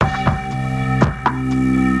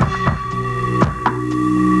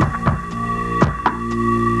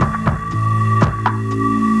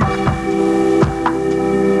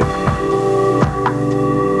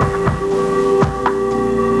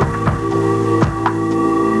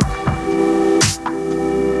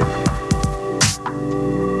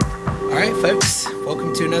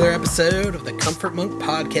episode of the Comfort Monk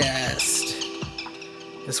Podcast.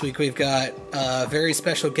 This week we've got a very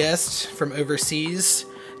special guest from overseas,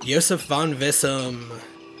 Jozef von Wissem,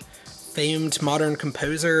 famed modern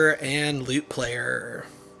composer and lute player.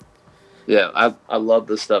 Yeah, I love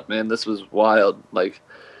this stuff, man. This was wild.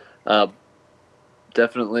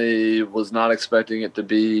 Definitely was not expecting it to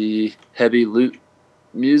be heavy lute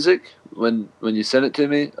music when you sent it to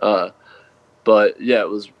me. But yeah, it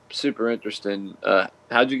was super interesting.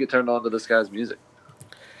 How'd you get turned on to this guy's music?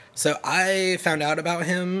 So I found out about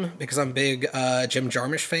him because I'm a big Jim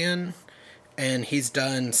Jarmusch fan, and he's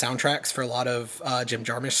done soundtracks for a lot of Jim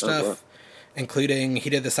Jarmusch stuff, wow. Including he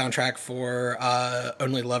did the soundtrack for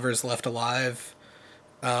Only Lovers Left Alive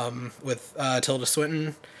with Tilda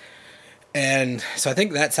Swinton. And so I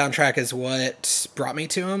think that soundtrack is what brought me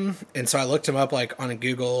to him. And so I looked him up like on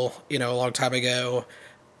Google, a long time ago.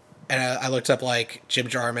 And I looked up like Jim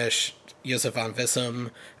Jarmusch, Jozef von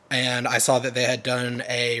Wissem, and I saw that they had done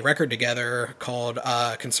a record together called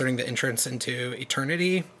Concerning the Entrance into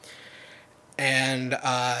Eternity. And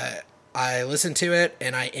I listened to it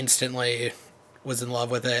and I instantly was in love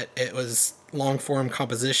with it. It was long form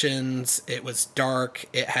compositions. It was dark.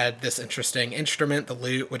 It had this interesting instrument, the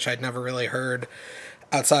lute, which I'd never really heard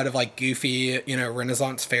outside of like goofy,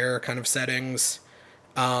 Renaissance fair kind of settings.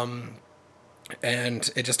 And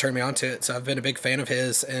it just turned me on to it. So I've been a big fan of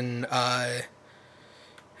his. And,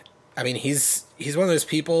 he's one of those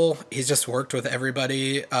people, he's just worked with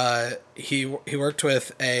everybody. He worked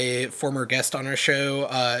with a former guest on our show,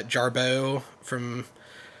 Jarbo from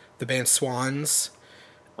the band Swans.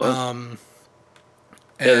 Yeah,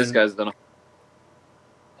 this guy's done a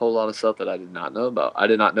whole lot of stuff that I did not know about. I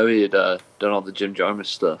did not know he had done all the Jim Jarmusch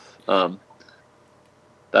stuff.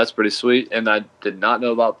 That's pretty sweet, and I did not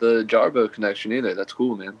know about the Jarbo connection either. That's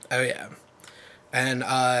cool, man. Oh, yeah. And,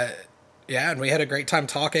 and we had a great time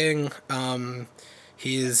talking.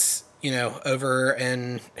 He's, over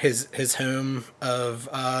in his home of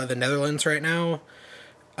the Netherlands right now.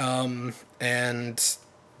 And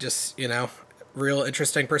just, real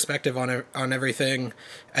interesting perspective on everything,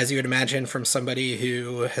 as you would imagine from somebody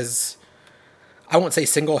who has, I won't say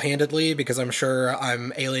single-handedly because I'm sure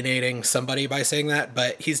I'm alienating somebody by saying that,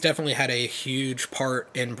 but he's definitely had a huge part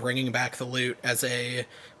in bringing back the lute as a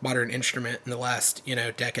modern instrument in the last,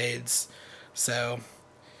 decades. So.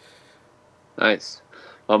 Nice.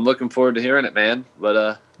 Well, I'm looking forward to hearing it, man.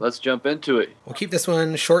 But let's jump into it. We'll keep this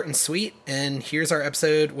one short and sweet, and here's our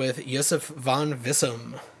episode with Jozef von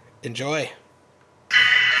Wissem. Enjoy.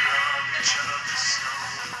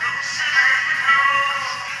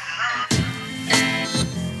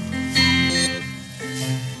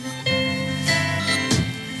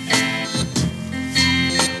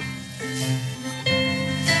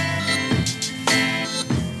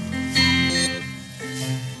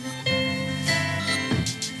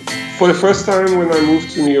 For the first time when I moved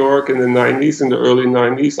to New York in the early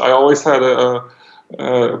 90s, I always had a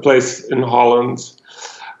place in Holland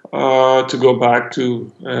to go back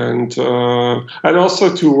to and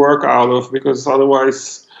also to work out of, because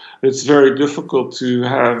otherwise it's very difficult to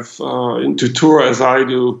have to tour as I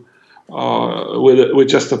do with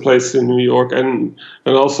just a place in New York, and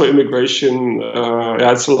also immigration.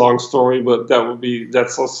 It's a long story, but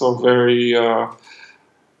that's also very.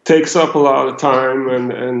 Takes up a lot of time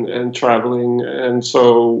and traveling, and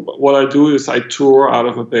so what I do is I tour out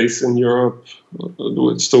of a base in Europe.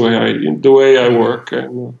 It's the way I work,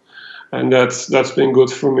 and that's been good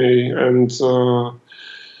for me, so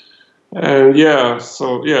that's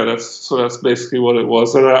basically what it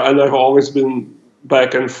was, and I've always been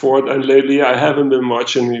back and forth, and lately I haven't been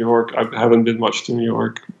much in New York. I haven't been much to New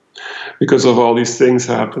York because of all these things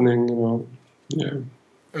happening. Yeah.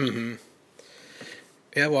 Mm-hmm.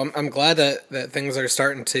 Yeah, well, I'm glad that things are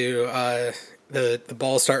starting to the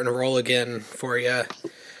ball's starting to roll again for you.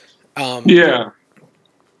 Yeah.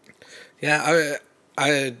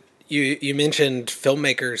 You mentioned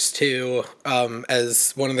filmmakers too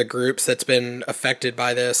as one of the groups that's been affected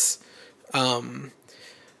by this, and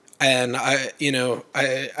I know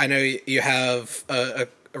you have a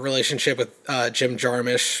relationship with Jim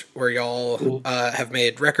Jarmusch where y'all have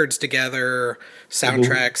made records together,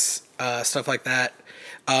 soundtracks, stuff like that.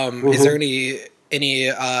 Is there any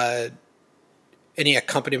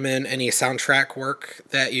accompaniment, any soundtrack work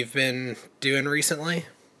that you've been doing recently?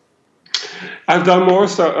 I've done more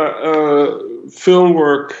film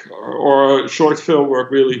work or short film work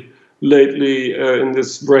really lately in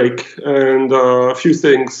this break, and a few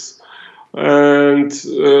things, and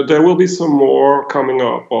there will be some more coming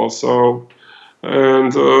up also.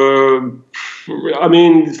 And I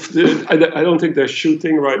mean, I don't think they're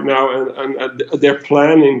shooting right now, and they're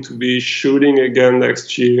planning to be shooting again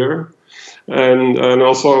next year, and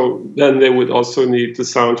also then they would also need the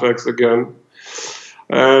soundtracks again,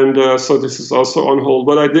 and so this is also on hold.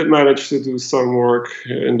 But I did manage to do some work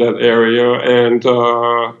in that area, and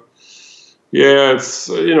yeah, it's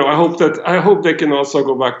I hope they can also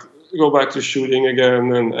go back to shooting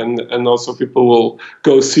again, and also people will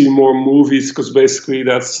go see more movies, because basically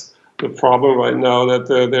that's the problem right now, that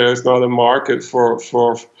there is not a market for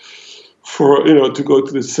to go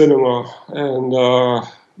to the cinema, and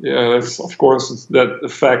that's, of course, that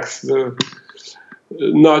affects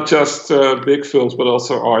not just big films but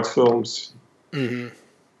also art films. Mm-hmm.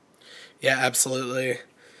 Yeah, absolutely.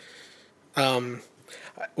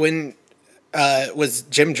 When was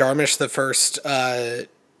Jim Jarmusch the first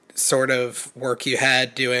sort of work you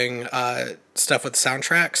had doing stuff with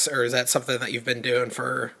soundtracks, or is that something that you've been doing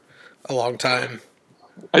for a long time?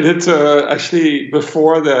 I did actually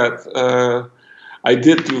before that. I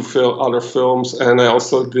did do other films, and I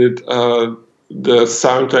also did the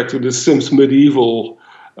soundtrack to the Sims Medieval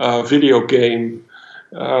video game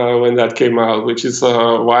when that came out, which is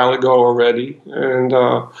a while ago already. And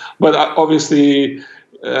but obviously,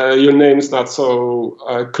 your name is not so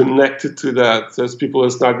connected to that. There's people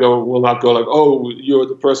will not go like, oh, you're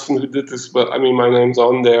the person who did this, but I mean, my name's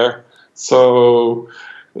on there. So,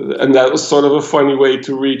 and that was sort of a funny way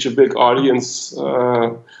to reach a big audience,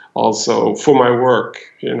 also for my work,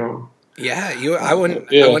 Yeah, I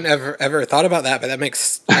wouldn't ever thought about that, but that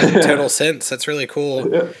makes total sense. That's really cool.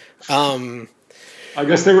 Yeah. I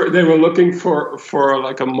guess they were looking for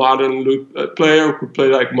like a modern lute player who could play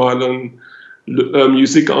like modern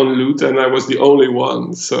music on lute, and I was the only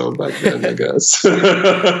one. So back then, I guess.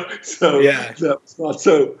 So yeah, that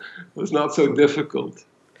was not so difficult.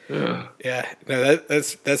 Yeah. Yeah. No,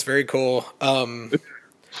 that's very cool.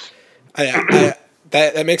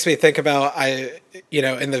 That makes me think about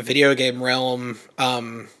in the video game realm,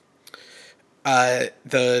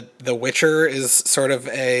 the Witcher is sort of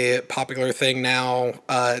a popular thing now.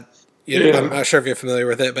 Yeah. I'm not sure if you're familiar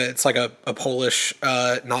with it, but it's like a Polish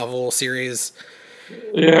novel series.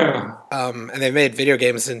 Yeah. And they made video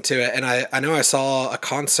games into it. And I know I saw a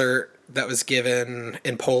concert that was given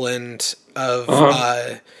in Poland of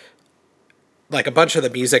like a bunch of the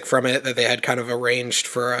music from it that they had kind of arranged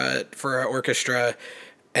for a orchestra,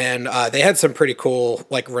 and they had some pretty cool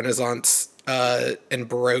like Renaissance and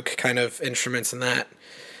Baroque kind of instruments in that.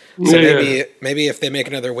 So maybe if they make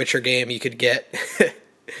another Witcher game, you could get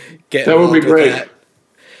that would be great. That.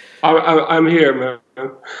 I'm here, man.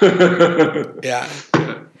 Yeah,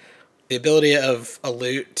 the ability of a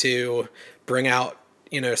lute to bring out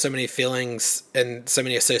so many feelings and so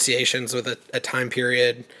many associations with a time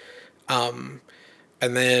period.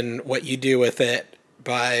 And then what you do with it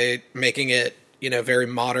by making it, very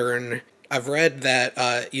modern. I've read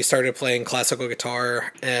that you started playing classical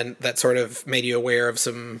guitar, and that sort of made you aware of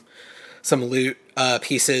some lute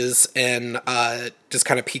pieces, and just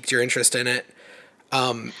kind of piqued your interest in it.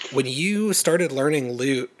 When you started learning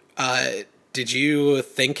lute, did you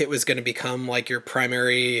think it was going to become like your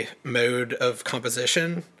primary mode of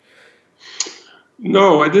composition?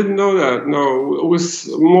 No, I didn't know that. No, it was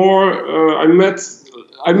more. I met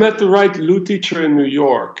the right lute teacher in New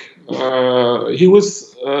York. He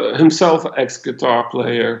was himself an ex-guitar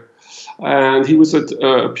player, and he was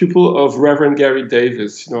a pupil of Reverend Gary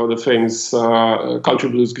Davis, the famous country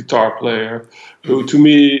blues guitar player, who to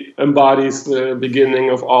me embodies the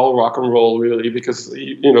beginning of all rock and roll, really, because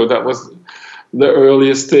that was the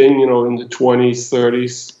earliest thing, in the 20s,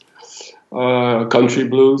 30s. Country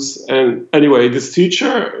blues. And anyway, this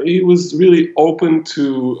teacher, he was really open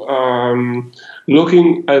to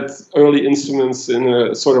looking at early instruments in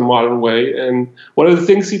a sort of modern way. And one of the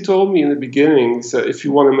things he told me in the beginning is that if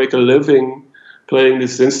you want to make a living playing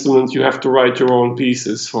this instrument, you have to write your own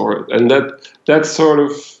pieces for it. And that sort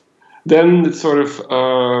of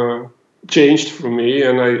changed for me,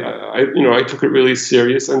 and I took it really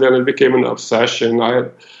serious, and then it became an obsession. I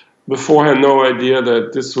had beforehand no idea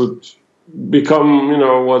that this would become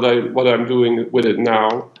what I'm doing with it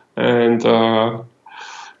now, and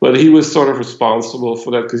but he was sort of responsible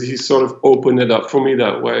for that, because he sort of opened it up for me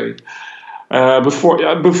that way. Before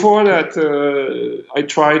that, I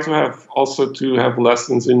tried to have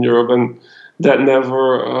lessons in Europe, and that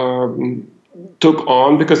never took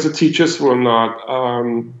on, because the teachers were not.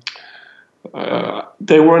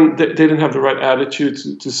 They didn't have the right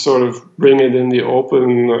attitude to sort of bring it in the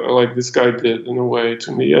open like this guy did, in a way,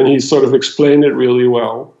 to me, and he sort of explained it really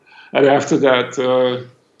well. And after that,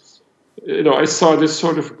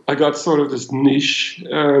 I got sort of this niche,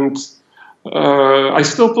 and I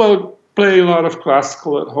still play a lot of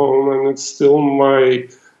classical at home, and it's still my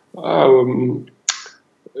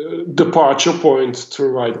departure point to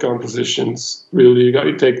write compositions. Really,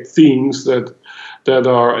 I take themes that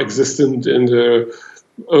are existent in the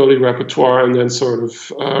early repertoire and then sort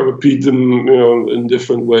of repeat them, in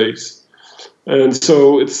different ways. And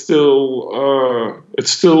so it's still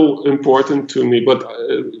important to me, but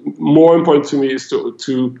more important to me is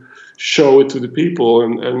to show it to the people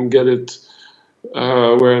and get it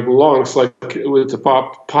where it belongs, like with the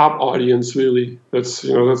pop audience. Really, that's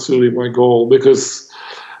really my goal, because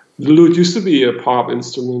the lute used to be a pop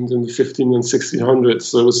instrument in the 15 and 1600s,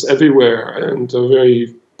 so it was everywhere and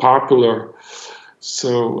very popular.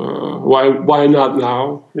 So why not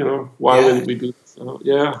now? Why wouldn't we do?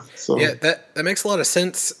 So that makes a lot of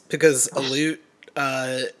sense, because a lute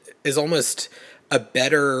is almost a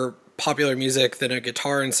better popular music than a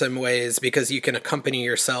guitar in some ways, because you can accompany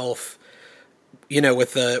yourself,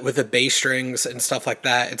 with the bass strings and stuff like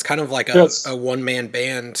that. It's kind of like a one-man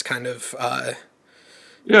band kind of.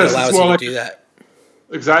 It allows you to do that.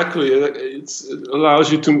 Exactly. It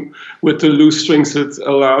allows you to, with the loose strings, it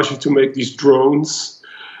allows you to make these drones,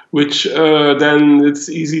 which then it's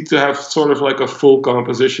easy to have sort of like a full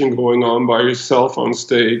composition going on by yourself on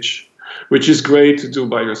stage, which is great to do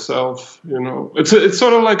by yourself. It's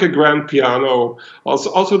sort of like a grand piano.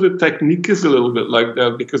 Also the technique is a little bit like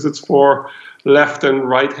that, because it's more left and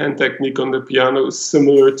right hand technique on the piano is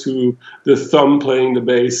similar to the thumb playing the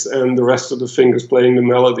bass and the rest of the fingers playing the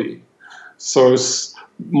melody. So it's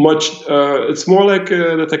more like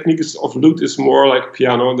the technique of lute is more like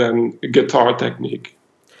piano than guitar technique.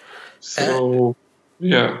 So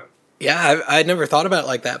yeah, I never thought about it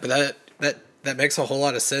like that, but that makes a whole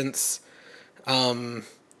lot of sense. And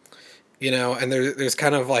there's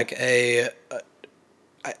kind of like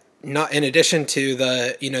not in addition to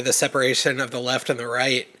the the separation of the left and the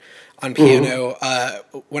right on piano.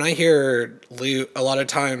 When I hear lute, a lot of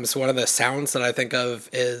times one of the sounds that I think of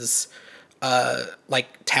is like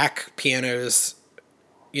tack pianos,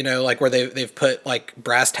 like where they've put like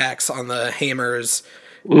brass tacks on the hammers,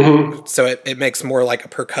 so it makes more like a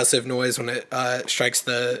percussive noise when it strikes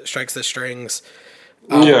the strings.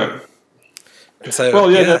 And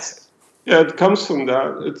so it comes from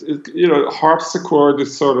that. Harpsichord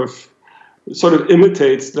is sort of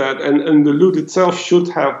imitates that, and the lute itself should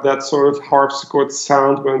have that sort of harpsichord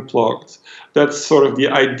sound when plugged. That's sort of the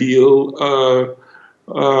ideal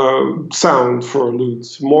sound for a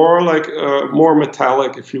lute, more like more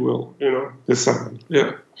metallic, if you will. The sound.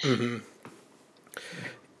 Yeah. Mm-hmm.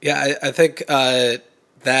 Yeah, I think that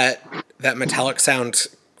metallic sound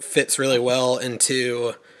fits really well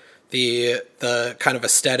into the kind of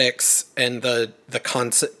aesthetics and the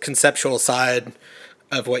conceptual side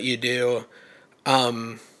of what you do.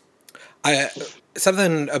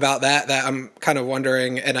 Something about that I'm kind of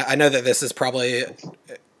wondering, and I know that this is probably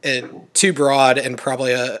too broad and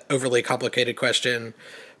probably a overly complicated question,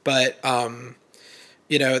 but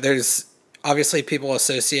there's obviously people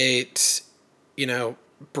associate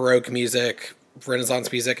Baroque music,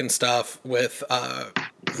 Renaissance music and stuff with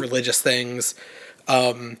religious things.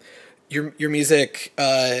 Your music,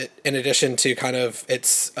 in addition to kind of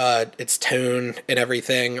its tone and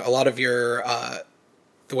everything, a lot of your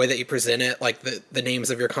the way that you present it, like the names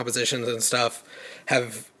of your compositions and stuff,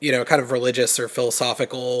 have kind of religious or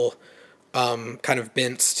philosophical kind of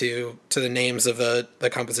bents to the names of the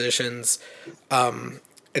compositions. And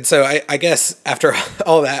so I guess after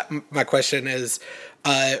all that, my question is,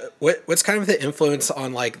 what's kind of the influence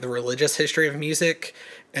on like the religious history of music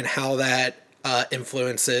and how that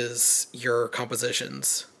influences your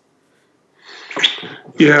compositions?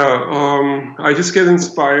 Yeah, I just get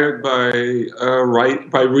inspired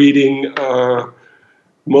by reading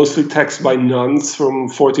mostly texts by nuns from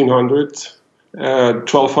 1400,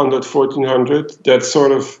 1200, 1400. That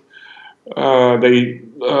sort of they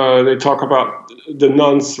talk about the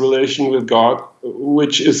nuns' relation with God,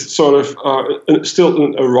 which is sort of still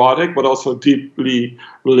an erotic but also deeply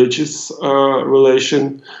religious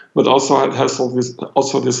relation, but also it has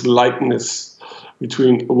also this likeness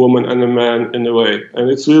between a woman and a man in a way,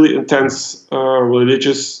 and it's really intense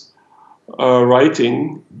religious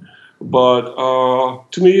writing. But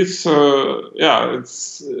to me, it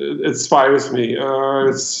inspires me.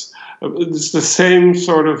 It's the same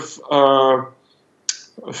sort of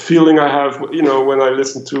feeling I have, when I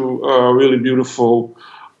listen to a really beautiful,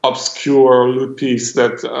 obscure lute piece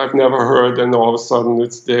that I've never heard, and all of a sudden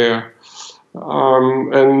it's there.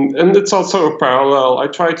 And it's also a parallel. I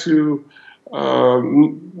try to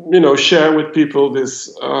share with people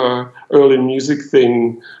this early music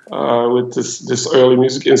thing with this early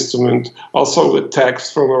music instrument, also with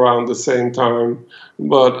text from around the same time.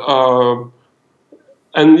 But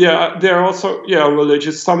and yeah, they're also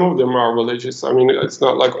religious. Some of them are religious. I mean, it's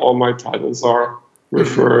not like all my titles are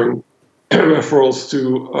referring referrals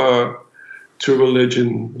to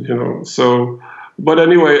religion, So, but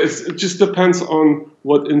anyway, it just depends on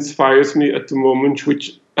what inspires me at the moment,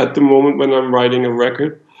 which at the moment when I'm writing a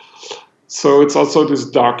record. So it's also this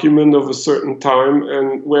document of a certain time,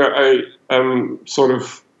 and where I am sort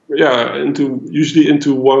of usually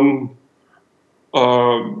into one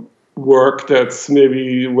work that's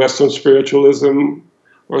maybe Western spiritualism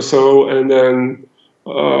or so, and then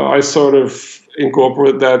I sort of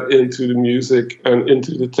incorporate that into the music and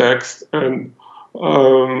into the text, and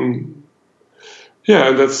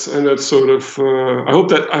that's sort of. I hope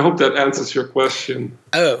that answers your question.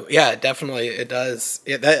 Oh yeah, definitely it does.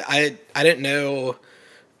 I didn't know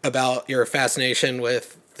about your fascination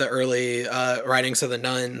with the early writings of the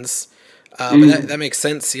nuns, but that makes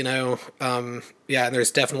sense. And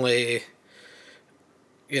there's definitely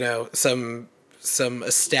some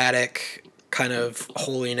ecstatic kind of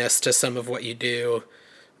holiness to some of what you do.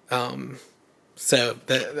 So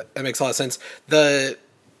that makes a lot of sense.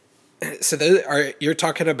 You're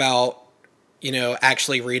talking about,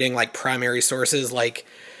 actually reading like primary sources, like,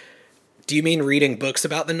 do you mean reading books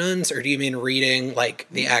about the nuns, or do you mean reading like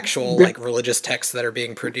the actual like religious texts that are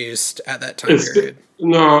being produced at that time period?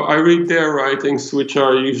 No, I read their writings, which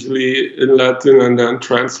are usually in Latin and then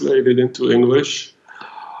translated into English.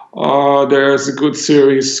 There's a good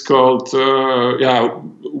series called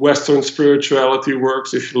Western Spirituality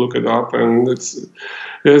Works, if you look it up, and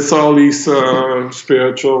it's all these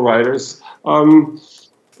spiritual writers.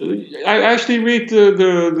 I actually read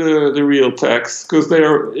the real texts because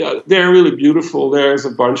they're really beautiful. There's a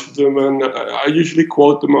bunch of them, and I usually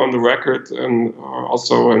quote them on the record, and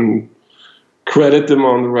also credit them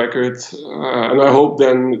on the record. And I hope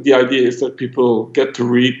then the idea is that people get to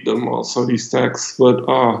read them also, these texts. But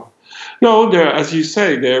no, they're, as you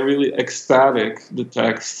say, they're really ecstatic, the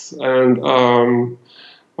texts, and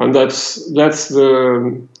that's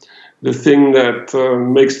the thing that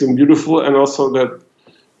makes them beautiful, and also that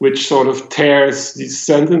which sort of tears these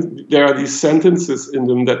sentences. There are these sentences in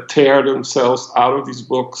them that tear themselves out of these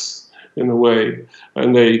books in a way,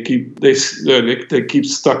 and they keep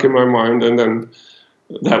stuck in my mind, and then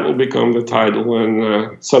that will become the title.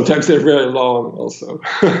 And sometimes they're very long, also.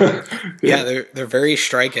 Yeah, they're very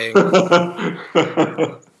striking.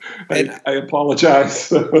 I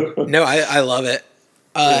apologize. No, I love it.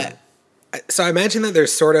 So I imagine that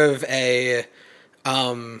there's sort of a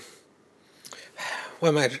what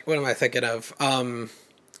am I thinking of?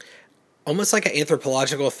 Almost like an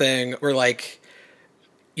anthropological thing where, like,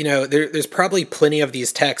 there's probably plenty of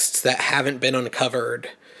these texts that haven't been uncovered,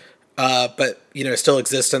 but still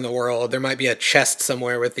exist in the world. There might be a chest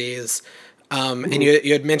somewhere with these. And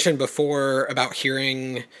you had mentioned before about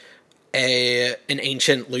hearing an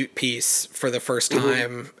ancient lute piece for the first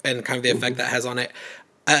time and kind of the effect that has on it.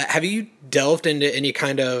 Have you delved into any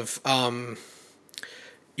kind of kind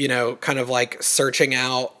of like searching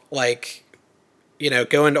out, like,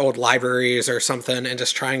 going to old libraries or something and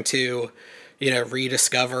just trying to,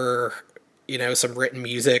 rediscover, some written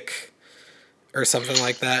music or something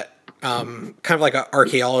like that? Kind of like an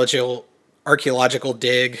archaeological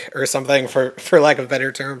dig or something, for lack of a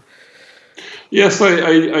better term. Yes,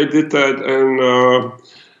 I did that, and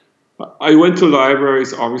I went to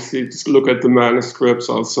libraries, obviously, to look at the manuscripts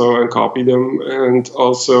also and copy them. And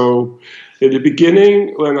also, in the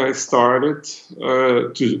beginning, when I started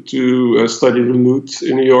to study the lute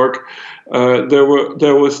in New York, there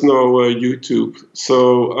was no YouTube,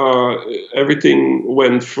 so everything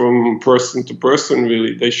went from person to person.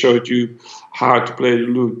 Really, they showed you how to play the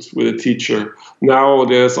lute with a teacher. Now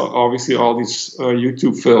there's obviously all these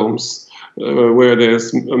YouTube films. Where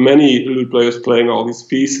there's many lute players playing all these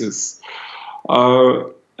pieces.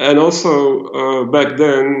 And also, back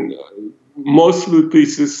then, most lute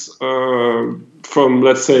pieces from,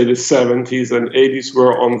 let's say, the 70s and 80s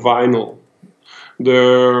were on vinyl.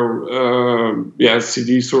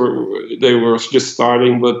 CDs they were just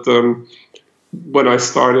starting, but when I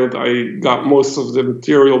started, I got most of the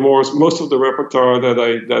material, most of the repertoire that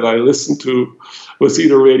I listened to was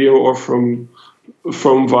either radio or from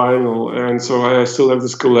vinyl, and so I still have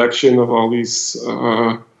this collection of all these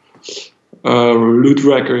lute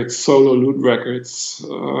records, solo lute records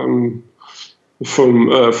from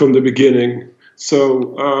the beginning.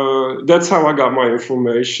 So that's how I got my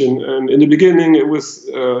information. And in the beginning, it was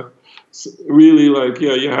really like,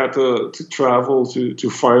 you had to travel to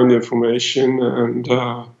find information,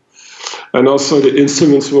 and also the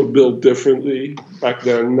instruments were built differently back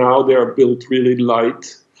then. Now they are built really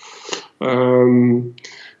light.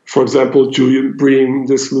 For example, Julian Bream,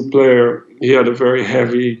 this lute player, he had a very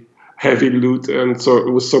heavy lute, and so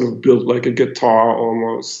it was sort of built like a guitar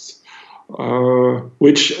almost,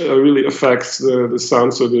 which really affects the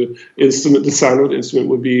sound. So the sound of the instrument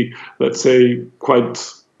would be, let's say, quite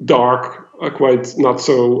dark, quite not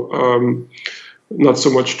so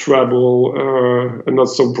much treble, and not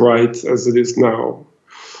so bright as it is now.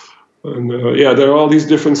 And there are all these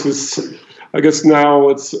differences. I guess now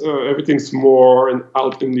it's everything's more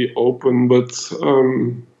out in the open, but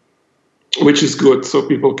which is good, so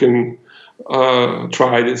people can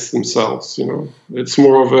try this themselves. It's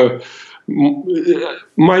more of a.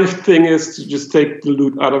 My thing is to just take the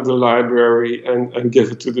lute out of the library and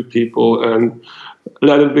give it to the people and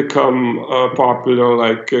let it become popular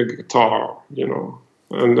like a guitar,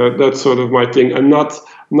 and that's sort of my thing, and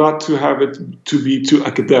not to have it to be too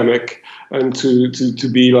academic and to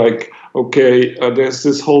be like, okay, there's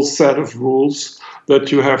this whole set of rules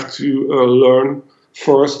that you have to learn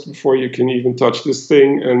first before you can even touch this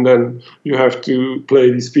thing, and then you have to play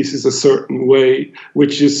these pieces a certain way,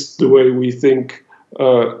 which is the way we think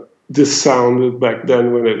this sounded back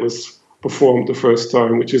then when it was performed the first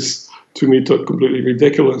time, which is, to me, completely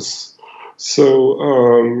ridiculous.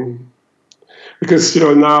 So, because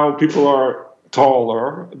now people are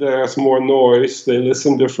taller, there's more noise, they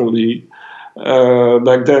listen differently.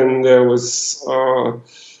 Back then there was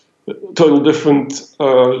total different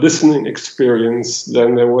listening experience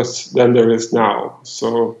than there is now.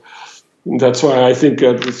 So that's why I think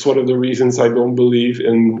it's one of the reasons I don't believe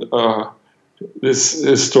in this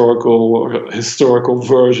historical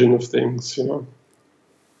version of things.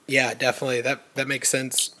 Yeah, definitely. That makes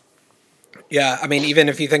sense. Yeah, I mean, even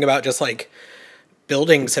if you think about just like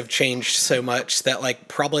buildings have changed so much that like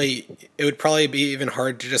it would probably be even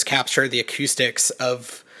hard to just capture the acoustics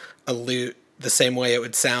of a lute the same way it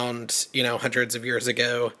would sound, hundreds of years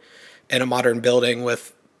ago in a modern building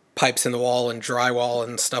with pipes in the wall and drywall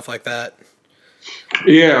and stuff like that.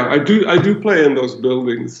 Yeah, I do play in those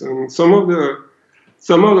buildings, and some of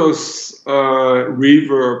those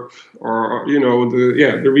reverb, or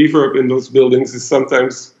the reverb in those buildings is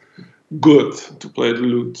sometimes good to play the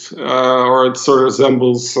lute, or it sort of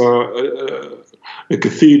resembles a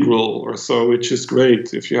cathedral or so, which is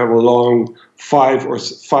great. If you have a long 5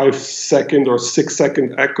 second or 6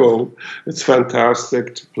 second echo, it's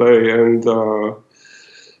fantastic to play, and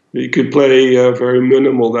you could play very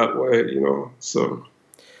minimal that way, So,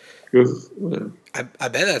 I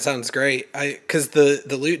bet that sounds great. Because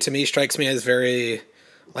the lute to me strikes me as very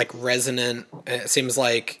like resonant. It seems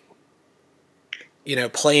like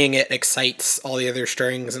playing it excites all the other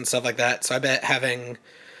strings and stuff like that. So I bet having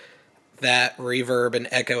that reverb and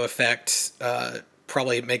echo effect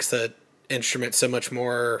probably makes the instrument so much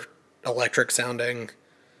more electric sounding.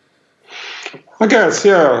 I guess,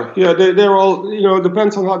 yeah. They're all, it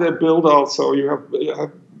depends on how they're built. Also,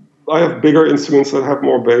 I have bigger instruments that have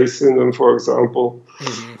more bass in them, for example,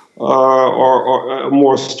 or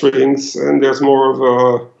more strings, and there's more of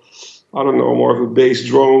a bass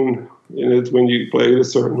drone in it when you play it a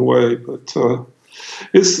certain way. But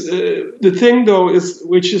it's the thing, though,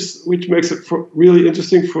 which makes it really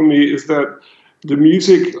interesting for me is that the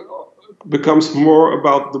music becomes more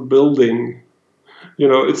about the building.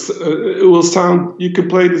 It will sound. You can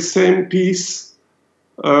play the same piece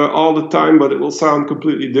all the time, but it will sound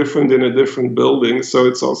completely different in a different building. So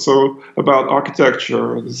it's also about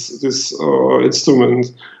architecture. This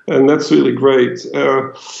instrument, and that's really great.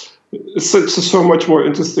 It's so much more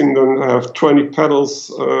interesting than have 20 pedals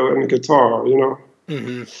and a guitar.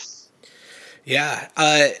 Mm-hmm. Yeah.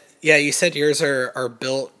 Yeah. You said yours are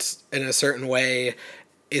built in a certain way.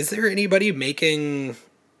 Is there anybody making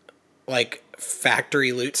like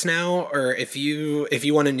factory lutes now, or if you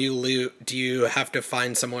want a new lute, do you have to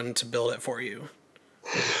find someone to build it for you?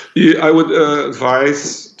 Yeah, I would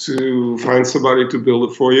advise to find somebody to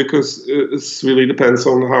build it for you, because it really depends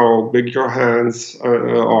on how big your hands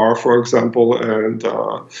are, for example, and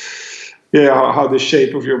how the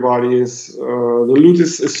shape of your body is. The lute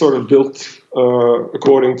is sort of built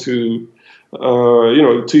according to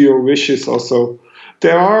to your wishes also.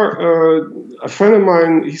 There are a friend of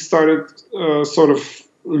mine. He started sort of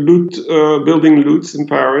building lutes in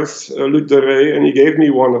Paris, Lute de Ré, and he gave me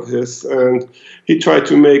one of his, and he tried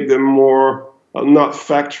to make them more not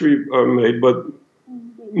factory made, but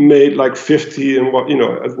made like 50 at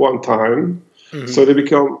one time. Mm-hmm. So they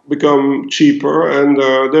become cheaper, and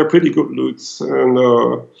they're pretty good lutes, and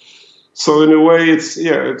So in a way, it's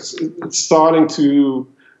starting to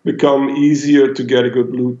become easier to get a good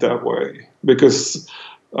lute that way, because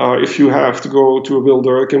if you have to go to a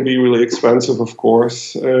builder, it can be really expensive, of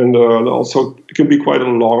course, and also it can be quite a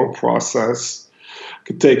long process. It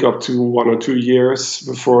could take up to 1 or 2 years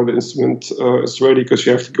before the instrument is ready, because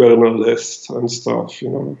you have to get on a list and stuff,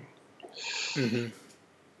 Mm-hmm.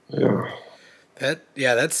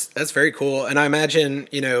 Yeah. That's very cool. And I imagine,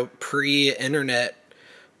 pre-internet,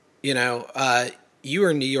 you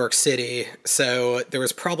were in New York City, so there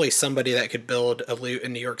was probably somebody that could build a lute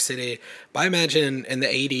in New York City. But I imagine in the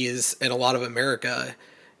 80s in a lot of America,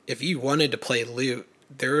 if you wanted to play lute,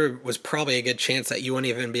 there was probably a good chance that you wouldn't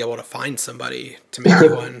even be able to find somebody to make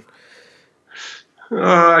you one.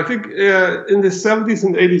 I think in the 70s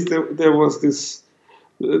and 80s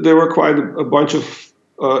there were quite a bunch of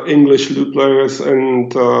English lute players,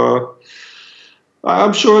 and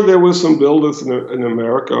I'm sure there were some builders in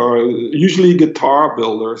America, usually guitar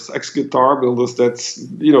builders, ex-guitar builders that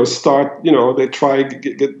start, they try to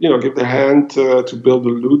give their hand to build a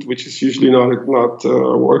lute, which is usually not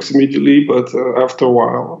works immediately, but after a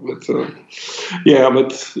while.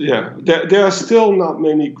 There are still not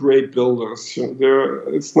many great builders.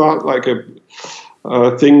 It's not like a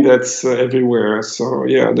thing that's everywhere. So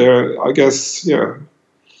I guess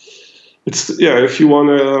it's if you want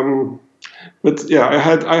to. But I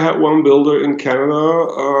had one builder in Canada.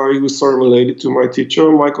 He was sort of related to my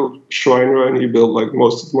teacher, Michael Schreiner, and he built like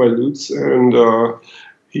most of my lutes. And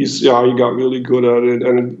he got really good at it,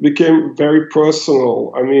 and it became very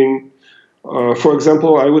personal. I mean, for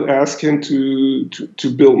example, I would ask him to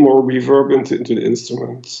build more reverb into the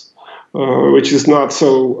instruments, which is not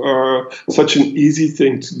such an easy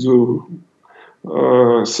thing to do.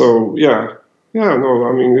 Yeah, no,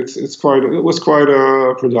 I mean it was quite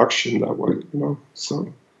a production that way,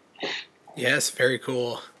 So Yes, very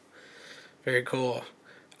cool. Very cool.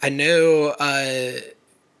 I know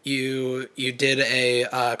you did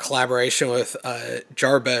a collaboration with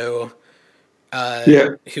Jarbo,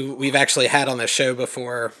 who we've actually had on the show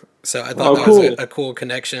before. So I thought that was a cool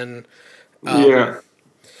connection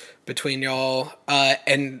between y'all.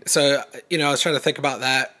 And so, I was trying to think about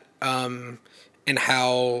that and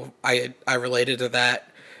how I related to that.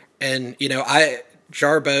 And,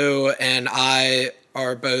 Jarbo and I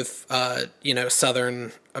are both,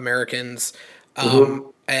 Southern Americans.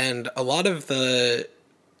 And a lot of the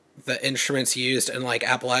instruments used in like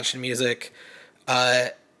Appalachian music,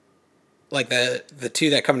 like the two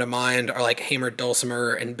that come to mind are like hammered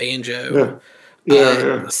dulcimer and banjo.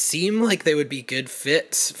 Seem like they would be good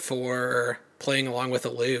fits for playing along with a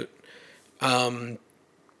lute. And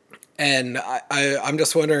I'm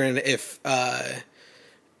just wondering if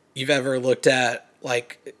you've ever looked at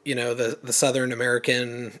like, the Southern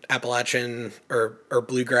American Appalachian or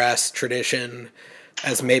bluegrass tradition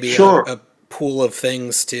as maybe a pool of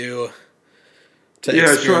things to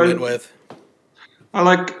experiment with. I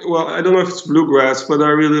I don't know if it's bluegrass, but I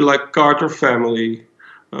really like Carter Family,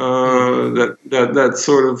 that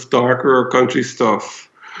sort of darker country stuff.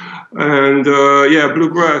 And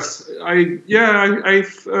bluegrass. I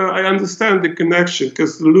understand the connection,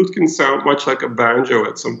 because the lute can sound much like a banjo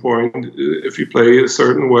at some point if you play a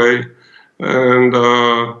certain way, and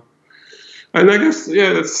I guess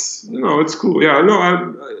it's cool. Yeah, no,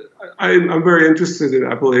 I'm very interested in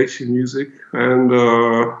Appalachian music, and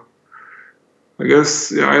I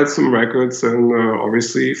guess I had some records, and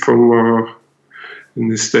obviously from in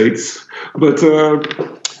the States, but.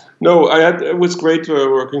 No, it was great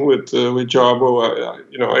working with Jarbo.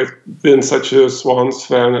 I've been such a Swans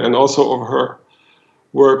fan, and also of her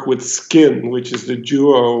work with Skin, which is the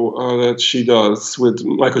duo that she does with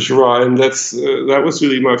Michael Girard, and that was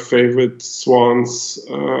really my favorite Swans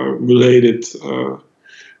related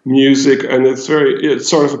music, and it's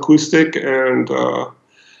sort of acoustic and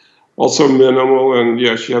also minimal, and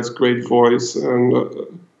she has great voice, and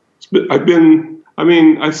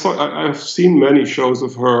I've seen many shows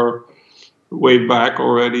of her way back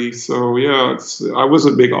already. So I was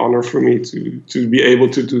a big honor for me to be able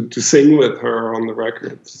to sing with her on the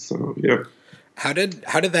record. So yeah. How did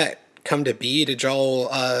that come to be? Did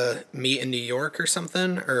y'all meet in New York or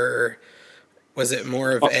something, or was it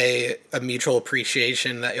more of a mutual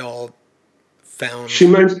appreciation that y'all found? She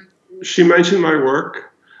mentioned my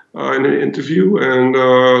work in an interview, and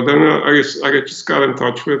then I just got in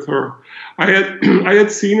touch with her. I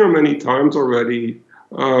had seen her many times already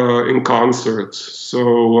in concerts,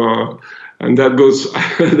 so and that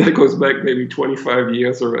goes back maybe 25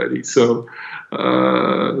 years already. So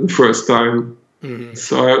the first time,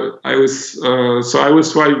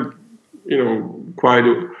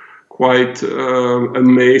 quite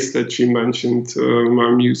amazed that she mentioned my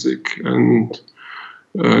music and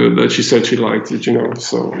that she said she liked it,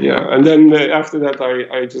 So yeah, and then after that,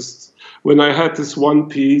 I just, when I had this one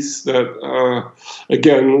piece that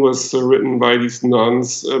again was written by these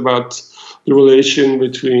nuns about the relation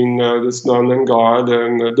between this nun and God,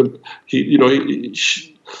 and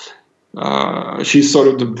she's sort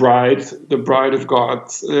of the bride of God,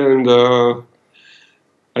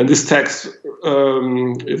 and this text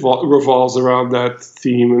revolves around that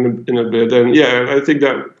theme in a bit, and yeah, I think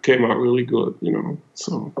that came out really good,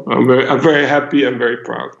 So I'm very happy and very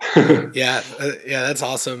proud. Yeah, that's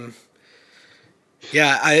awesome.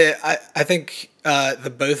 Yeah, I think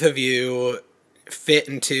the both of you fit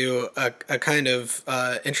into a kind of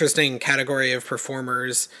interesting category of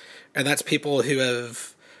performers, and that's people who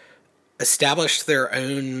have established their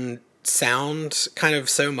own sound kind of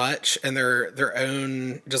so much and their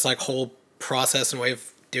own just like whole process and way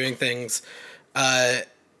of doing things that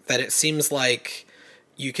it seems like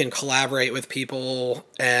you can collaborate with people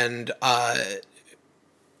and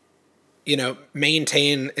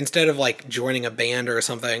maintain, instead of like joining a band or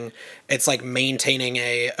something, it's like maintaining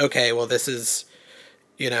this is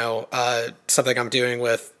something I'm doing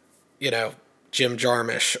with Jim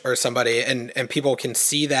Jarmusch or somebody, and people can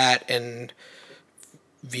see that and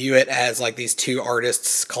view it as like these two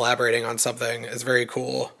artists collaborating on something is very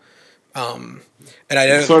cool. And I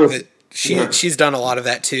know that she's done a lot of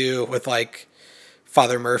that too with like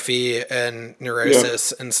Father Murphy and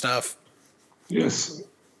Neurosis and stuff. Yes,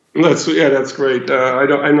 that's great.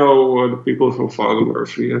 I know the people from Father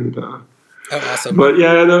Murphy and. Oh, awesome! But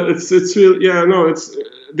yeah, no, it's really, it's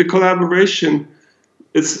the collaboration.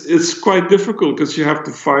 It's quite difficult because you have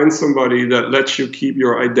to find somebody that lets you keep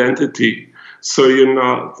your identity. So you're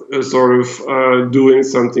not sort of doing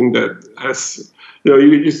something that has,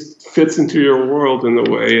 you just fits into your world in a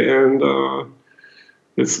way. And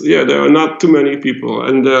there are not too many people.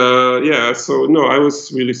 And so no, I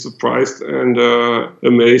was really surprised and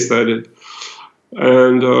amazed at it.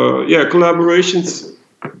 And collaborations,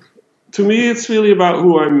 to me, it's really about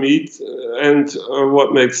who I meet and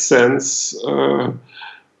what makes sense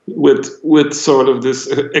with sort of this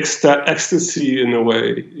ecstasy in a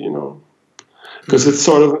way, because it's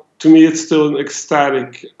sort of, to me, it's still an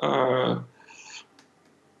ecstatic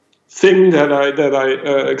thing that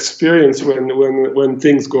I experience when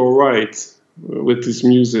things go right with this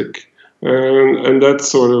music, and that's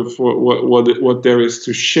sort of what there is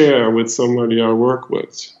to share with somebody I work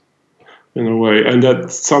with, in a way, and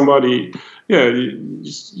that somebody,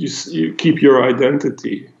 you keep your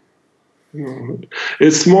identity.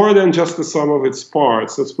 It's more than just the sum of its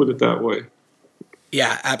parts. Let's put it that way.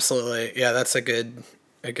 Yeah, absolutely. Yeah, that's a good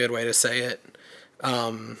way to say it.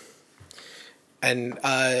 And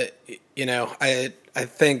I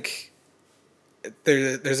think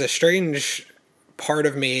there's a strange part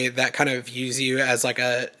of me that kind of views you as like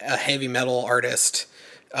a heavy metal artist.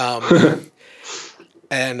 And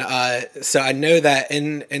so I know that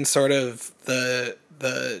in sort of the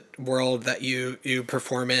world that you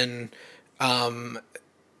perform in,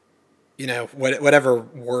 whatever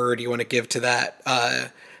word you want to give to that,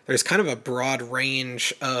 there's kind of a broad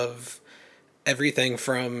range of everything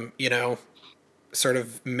from, sort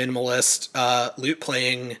of minimalist lute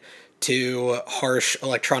playing to harsh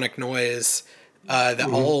electronic noise that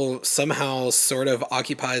all somehow sort of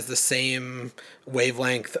occupies the same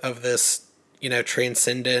wavelength of this,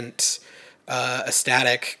 transcendent,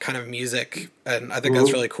 ecstatic kind of music. And I think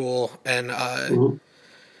that's really cool. And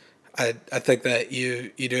I think that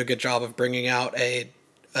you do a good job of bringing out a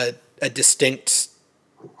distinct,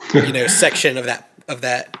 section of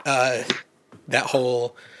that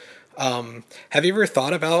whole. Have you ever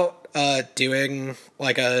thought about doing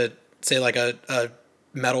like a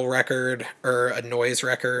metal record or a noise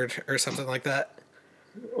record or something like that?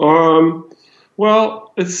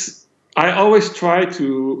 Well, I always try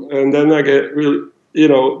to, and then I get really,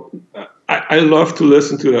 I love to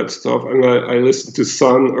listen to that stuff, and I listen to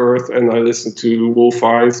Sun, Earth, and I listen to Wolf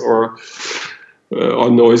Eyes or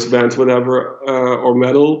noise bands, whatever, or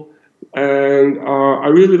metal. And I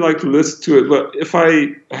really like to listen to it, but if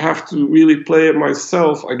I have to really play it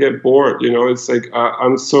myself, I get bored. It's like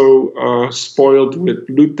I'm so spoiled with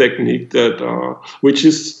lute technique that, which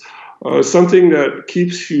is something that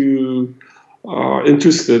keeps you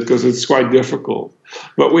interested because it's quite difficult.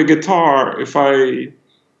 But with guitar, if I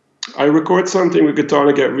record something with guitar,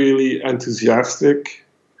 I get really enthusiastic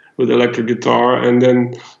with electric guitar, and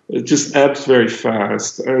then it just ebbs very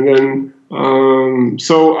fast. And then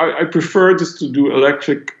so I prefer just to do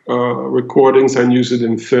electric recordings and use it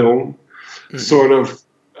in film, sort of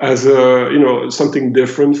as a something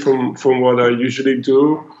different from what I usually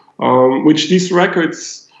do. Which these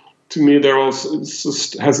records, to me, they're also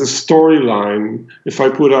has a storyline. If I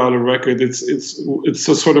put out a record, it's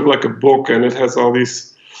a sort of like a book, and it has all these.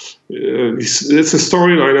 It's a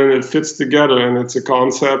storyline, and it fits together, and it's a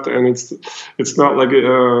concept, and it's not like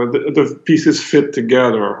the pieces fit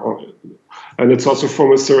together, and it's also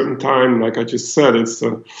from a certain time. Like I just said, it's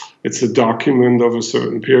a document of a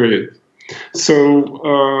certain period. So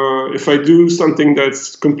if I do something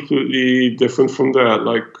that's completely different from that,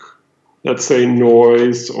 like let's say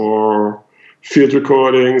noise or field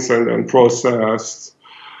recordings and processed,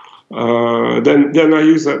 then I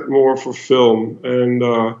use that more for film. And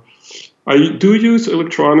I do use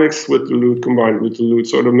electronics with the lute, combined with the lute,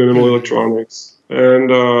 sort of minimal electronics.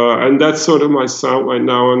 And that's sort of my sound right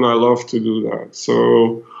now, and I love to do that.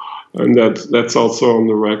 So, and that's also on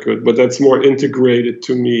the record, but that's more integrated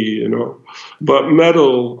to me, But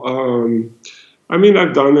metal, I mean,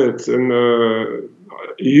 I've done it, and I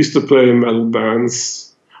used to play in metal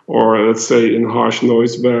bands, or let's say in harsh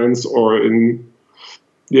noise bands, or in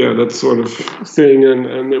that sort of thing,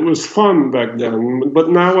 and it was fun back then. But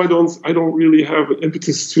now I don't really have an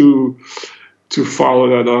impetus to follow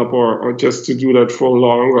that up, or just to do that for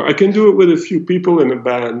longer. I can do it with a few people in a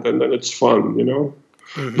band, and then it's fun,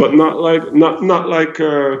 Mm-hmm. But not like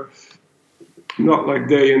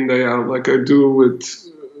day in day out, like I do with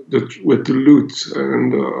the lute,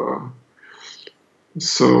 and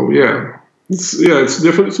so it's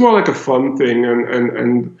different. It's more like a fun thing,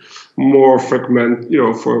 and more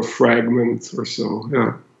for fragments or so.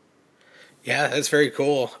 Yeah, that's very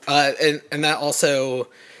cool. And that also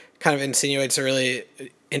kind of insinuates a really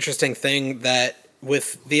interesting thing, that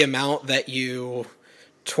with the amount that you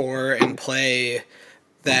tour and play,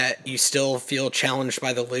 that you still feel challenged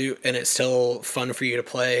by the lute, and it's still fun for you to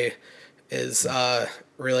play, is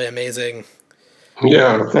really amazing.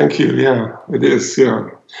 Yeah, thank you. Yeah, it is.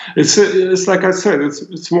 Yeah, it's like I said,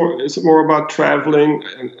 it's more about traveling,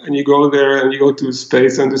 and you go there and you go to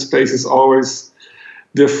space, and the space is always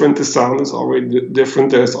different. The sound is always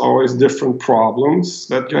different. There's always different problems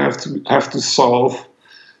that you have to solve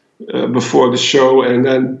before the show, and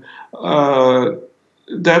then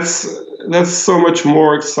that's so much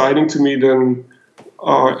more exciting to me than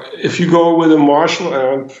if you go with a Marshall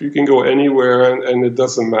amp. You can go anywhere, and it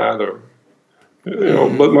doesn't matter.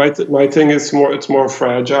 But my thing is it's more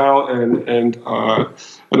fragile, and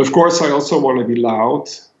of course I also want to be loud,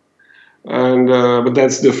 and but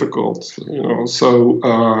that's difficult, So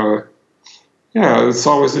it's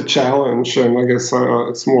always a challenge, and I guess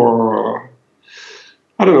it's more.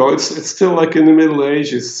 I don't know. It's still like in the Middle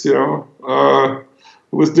Ages, It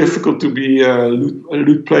was difficult to be a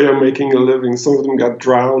lute player making a living. Some of them got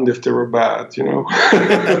drowned if they were bad,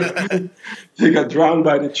 They got drowned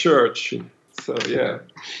by the church. So, yeah.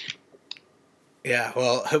 Yeah,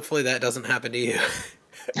 well, hopefully that doesn't happen to you.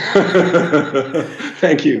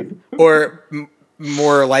 Thank you. Or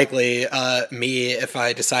more likely, me, if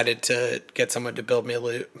I decided to get someone to build me a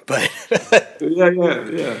lute. But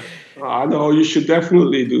yeah. I know, you should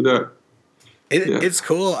definitely do that. It's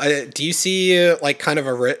cool. Do you see like kind of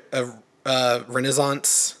a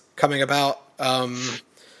renaissance coming about? There's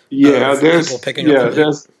people picking up the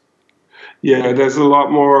lute? There's a lot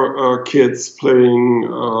more kids playing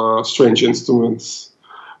strange instruments.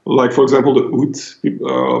 Like, for example, the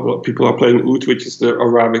oud. People are playing oud, which is the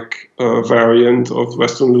Arabic variant of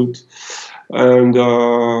Western lute. And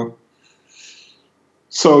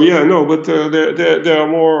but there are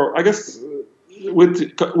more, I guess,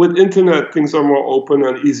 with internet, things are more open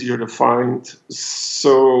and easier to find.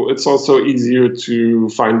 So it's also easier to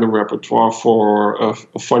find the repertoire for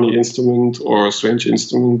a funny instrument or a strange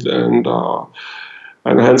instrument, and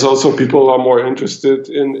hence also people are more interested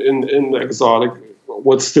in exotic,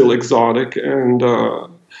 what's still exotic, and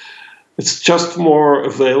it's just more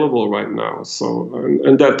available right now. So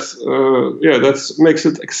and that makes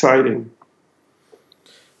it exciting.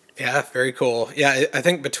 Yeah, very cool. Yeah, I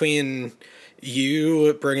think between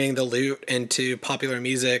you bringing the lute into popular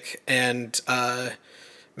music and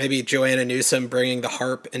maybe Joanna Newsom bringing the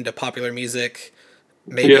harp into popular music,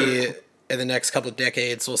 maybe in the next couple of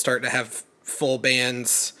decades we'll start to have full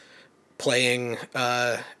bands playing,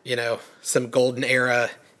 some golden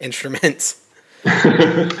era instruments.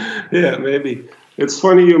 Yeah, maybe. It's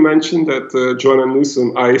funny you mentioned that Joanna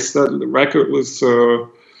Newsom Ice, that the record was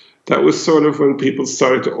that was sort of when people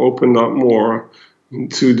started to open up more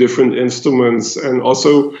to different instruments, and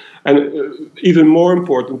also, and even more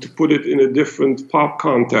important, to put it in a different pop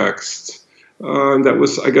context. And that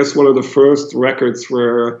was, I guess, one of the first records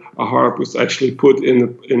where a harp was actually put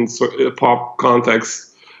in a pop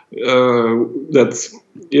context that,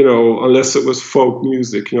 unless it was folk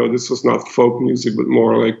music, this was not folk music, but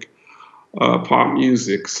more like pop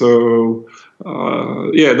music. So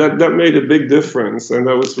that made a big difference, and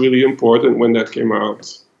that was really important when that came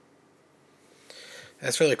out.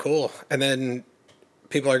 That's really cool. And then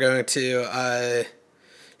people are going to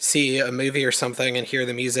see a movie or something and hear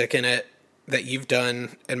the music in it that you've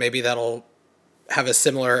done, and maybe that'll have a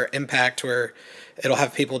similar impact where it'll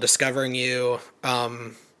have people discovering you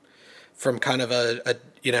from kind of a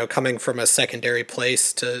coming from a secondary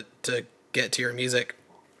place to get to your music.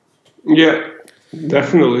 Yeah,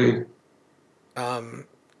 definitely.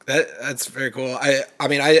 That's very cool. I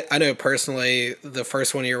mean, I know personally the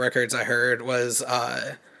first one of your records I heard was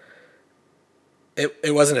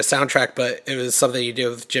it wasn't a soundtrack, but it was something you did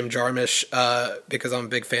with Jim Jarmusch because I'm a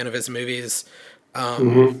big fan of his movies.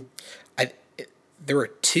 There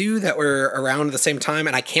were two that were around at the same time,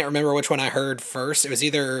 and I can't remember which one I heard first. It was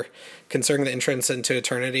either Concerning the Entrance into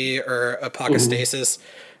Eternity or Apocastasis.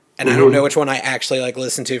 And I don't know which one I actually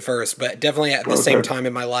listened to first, but definitely at the same time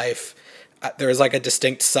in my life, there was a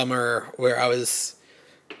distinct summer where I was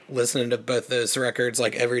listening to both those records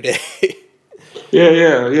every day.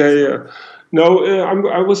 Yeah. No,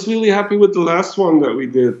 I was really happy with the last one that we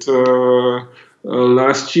did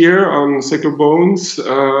last year on Sacred Bones.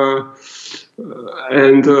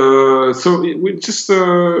 So we just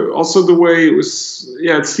also the way it was,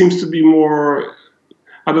 it seems to be more,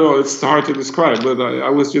 I don't know, it's hard to describe, but I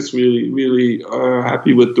was just really, really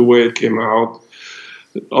happy with the way it came out.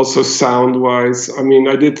 Also sound-wise, I mean,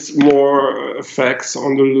 I did more effects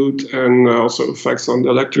on the lute and also effects on the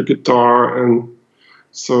electric guitar, and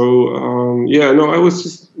so I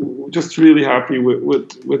was just really happy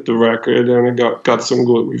with the record, and it got some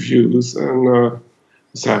good reviews, and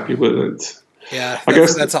was happy with it. Yeah, I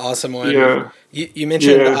guess that's an awesome one. Yeah, you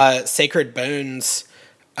mentioned Sacred Bones.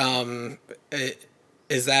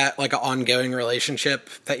 Is that an ongoing relationship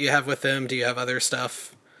that you have with them? Do you have other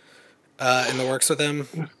stuff in the works with them?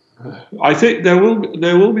 I think there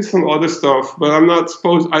will be some other stuff, but I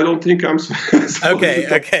don't think I'm supposed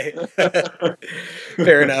Okay.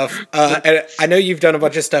 Fair enough. And I know you've done a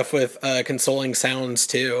bunch of stuff with Consoling Sounds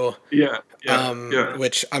too. Yeah.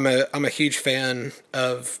 Which I'm a huge fan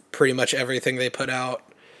of pretty much everything they put out.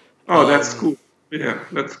 Oh, that's cool. Yeah,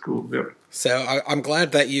 that's cool. Yeah. So I'm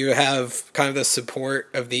glad that you have kind of the support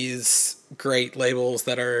of these great labels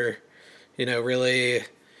that are, really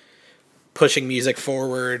pushing music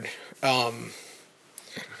forward.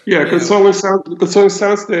 Consoling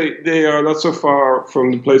Sounds, they are not so far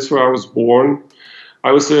from the place where I was born.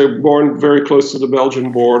 I was born very close to the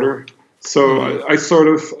Belgian border, so I sort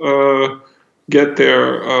of get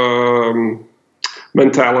their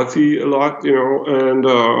mentality a lot, and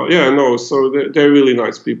so they're really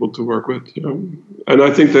nice people to work with, and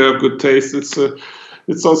I think they have good taste.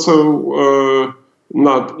 It's also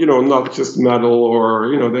not just metal, or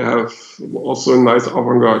they have also nice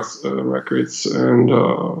avant-garde records, and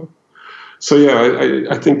I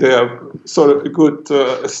think they have sort of a good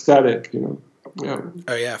aesthetic, Yeah.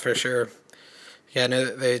 Oh yeah, for sure. Yeah, no,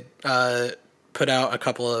 they put out a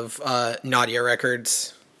couple of Nadia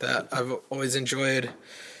records that I've always enjoyed.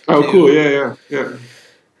 Oh, too. Cool! Yeah.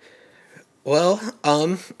 Well,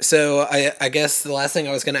 so I guess the last thing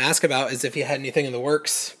I was going to ask about is if you had anything in the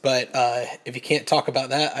works, but if you can't talk about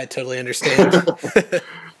that, I totally understand.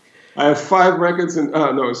 I have 5 records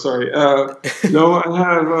no, sorry. No, I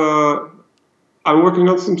have, I'm working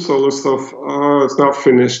on some solo stuff. It's not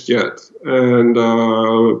finished yet, and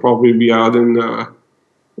it'll probably be out in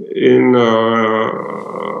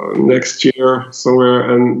next year somewhere,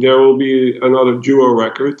 and there will be another duo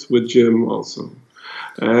record with Jim also.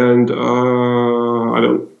 And I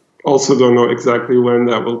don't know exactly when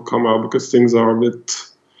that will come out, because things are a bit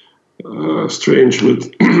strange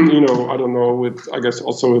with, I don't know, with, I guess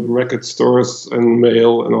also with record stores and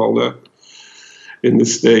mail and all that in the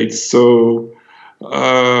States. So,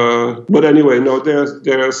 but anyway, no,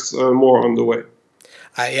 there's more on the way.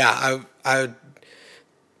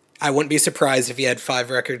 I wouldn't be surprised if you had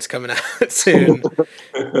 5 records coming out soon.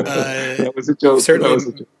 That was a joke.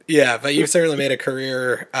 Yeah, but you've certainly made a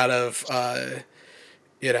career out of,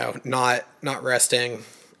 not resting.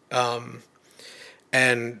 So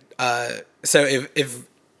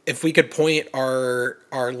if we could point our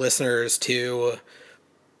listeners to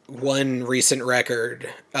one recent record,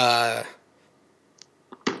 do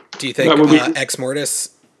you think Ex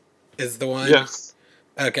Mortis is the one? Yes.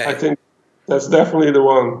 Okay. I think that's definitely the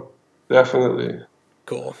one. Definitely.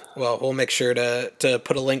 Cool. Well, we'll make sure to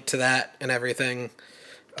put a link to that and everything.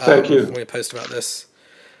 Thank you. When we post about this.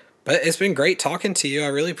 But it's been great talking to you. I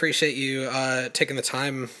really appreciate you taking the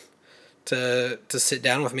time to sit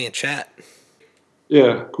down with me and chat.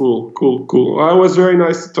 Yeah, cool. Well, it was very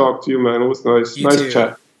nice to talk to you, man. It was nice. You nice too.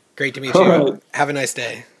 Chat. Great to meet you. Right. Have a nice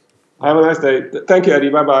day. Have a nice day. Thank you, Eddie.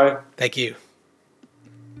 Bye-bye. Thank you.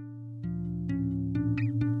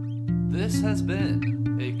 This has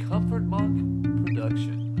been a Comfort Monk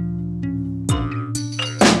production.